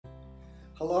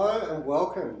Hello and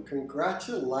welcome.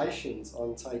 Congratulations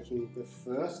on taking the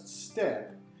first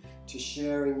step to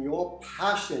sharing your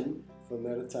passion for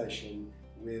meditation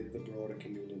with the broader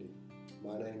community.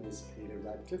 My name is Peter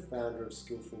Radcliffe, founder of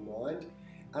Skillful Mind,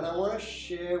 and I want to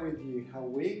share with you how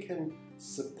we can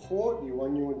support you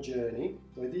on your journey,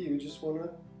 whether you just want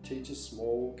to teach a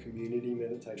small community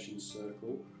meditation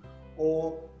circle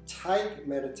or take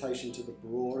meditation to the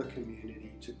broader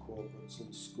community, to corporates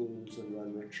and schools, and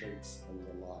run retreats and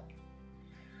the like.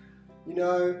 You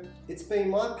know, it's been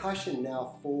my passion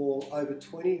now for over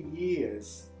 20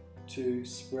 years to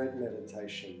spread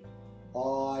meditation.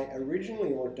 I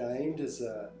originally ordained as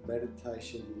a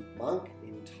meditation monk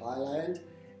in Thailand,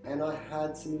 and I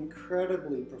had some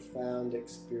incredibly profound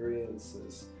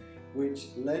experiences which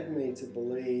led me to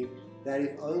believe that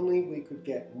if only we could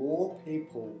get more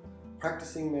people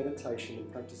practicing meditation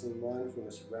and practicing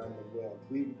mindfulness around the world,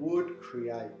 we would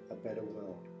create a better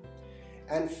world.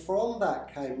 And from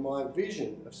that came my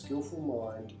vision of Skillful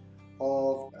Mind,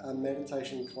 of a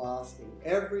meditation class in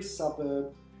every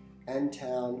suburb and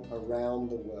town around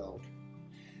the world.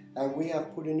 And we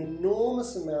have put an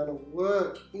enormous amount of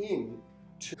work in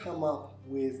to come up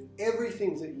with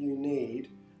everything that you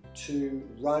need to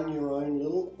run your own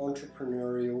little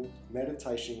entrepreneurial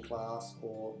meditation class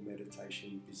or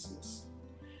meditation business.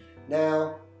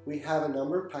 Now, we have a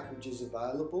number of packages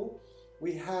available.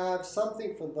 We have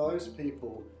something for those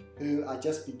people who are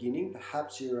just beginning.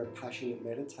 Perhaps you're a passionate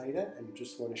meditator and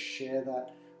just want to share that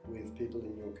with people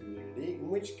in your community, in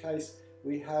which case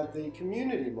we have the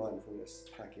community mindfulness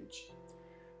package.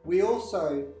 We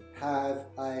also have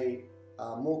a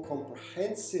more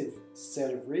comprehensive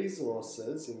set of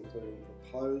resources, including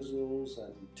proposals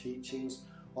and teachings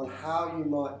on how you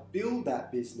might build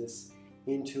that business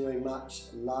into a much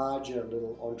larger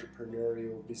little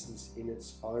entrepreneurial business in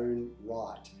its own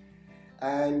right.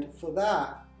 And for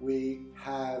that, we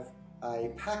have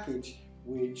a package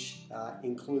which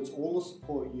includes all the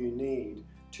support you need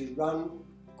to run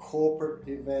corporate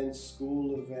events,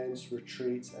 school events,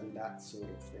 retreats, and that sort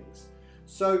of things.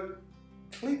 So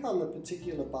click on the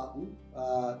particular button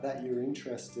that you're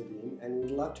interested in, and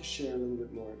we'd love to share a little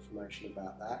bit more information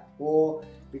about that. Or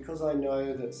because I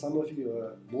know that some of you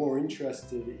are more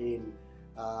interested in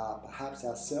perhaps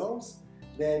ourselves,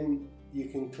 then you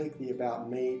can click the About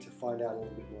Me to find out a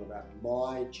little bit more about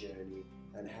my journey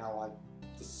and how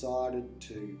I decided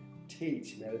to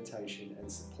teach meditation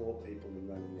and support people in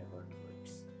running their own